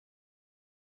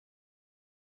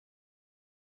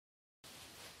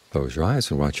Close your eyes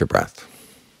and watch your breath,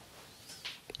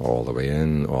 all the way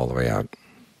in, all the way out.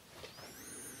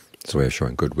 It's a way of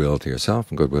showing goodwill to yourself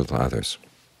and goodwill to others.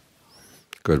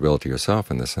 Goodwill to yourself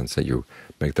in the sense that you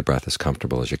make the breath as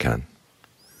comfortable as you can.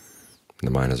 And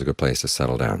the mind is a good place to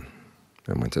settle down.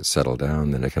 And once it's settled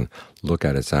down, then it can look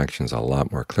at its actions a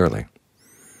lot more clearly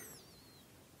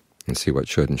and see what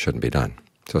should and shouldn't be done.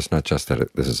 So it's not just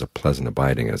that this is a pleasant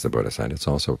abiding, as the Buddha said. It's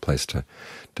also a place to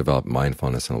develop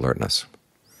mindfulness and alertness.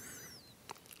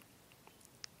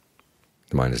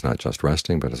 The mind is not just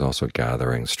resting, but is also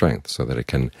gathering strength so that it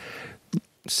can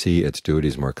see its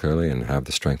duties more clearly and have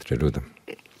the strength to do them.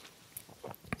 And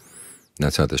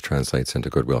that's how this translates into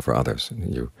goodwill for others.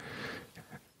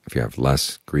 If you have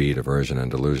less greed, aversion,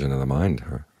 and delusion in the mind,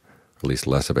 or at least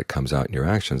less of it comes out in your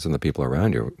actions, then the people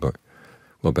around you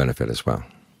will benefit as well.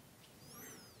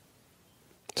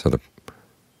 So the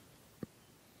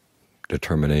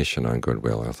determination on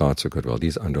goodwill, or thoughts of goodwill,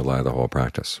 these underlie the whole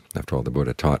practice. After all, the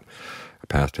Buddha taught a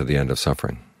path to the end of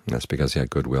suffering. And that's because he had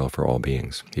goodwill for all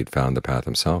beings. He'd found the path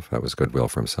himself, that was goodwill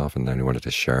for himself, and then he wanted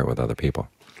to share it with other people.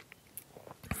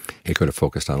 He could have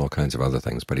focused on all kinds of other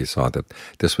things, but he saw that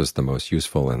this was the most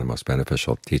useful and the most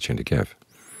beneficial teaching to give.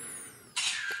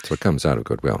 So it comes out of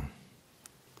goodwill.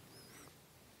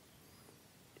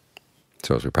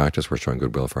 So as we practice, we're showing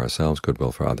goodwill for ourselves,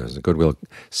 goodwill for others. And goodwill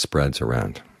spreads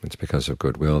around. It's because of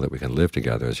goodwill that we can live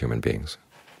together as human beings.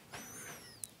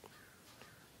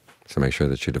 So make sure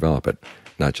that you develop it,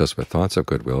 not just with thoughts of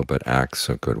goodwill, but acts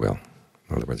of goodwill.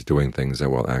 In other words, doing things that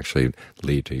will actually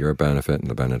lead to your benefit and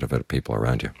the benefit of people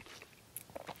around you.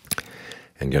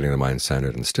 And getting the mind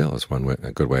centered and still is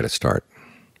a good way to start.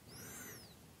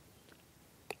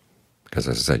 Because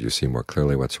as I said, you see more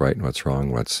clearly what's right and what's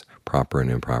wrong, what's proper and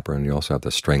improper, and you also have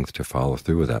the strength to follow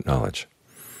through with that knowledge,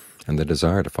 and the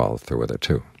desire to follow through with it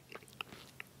too.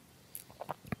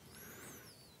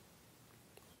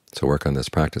 So work on this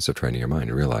practice of training your mind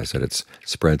and realize that it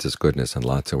spreads its goodness in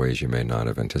lots of ways you may not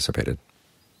have anticipated.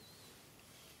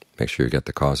 Make sure you get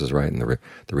the causes right, and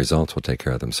the results will take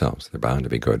care of themselves. They're bound to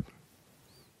be good.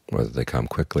 Whether they come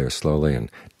quickly or slowly, and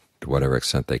to whatever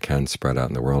extent they can spread out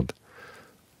in the world,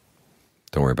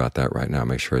 don't worry about that right now.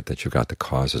 Make sure that you've got the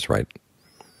causes right,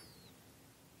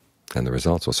 and the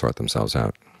results will sort themselves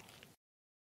out.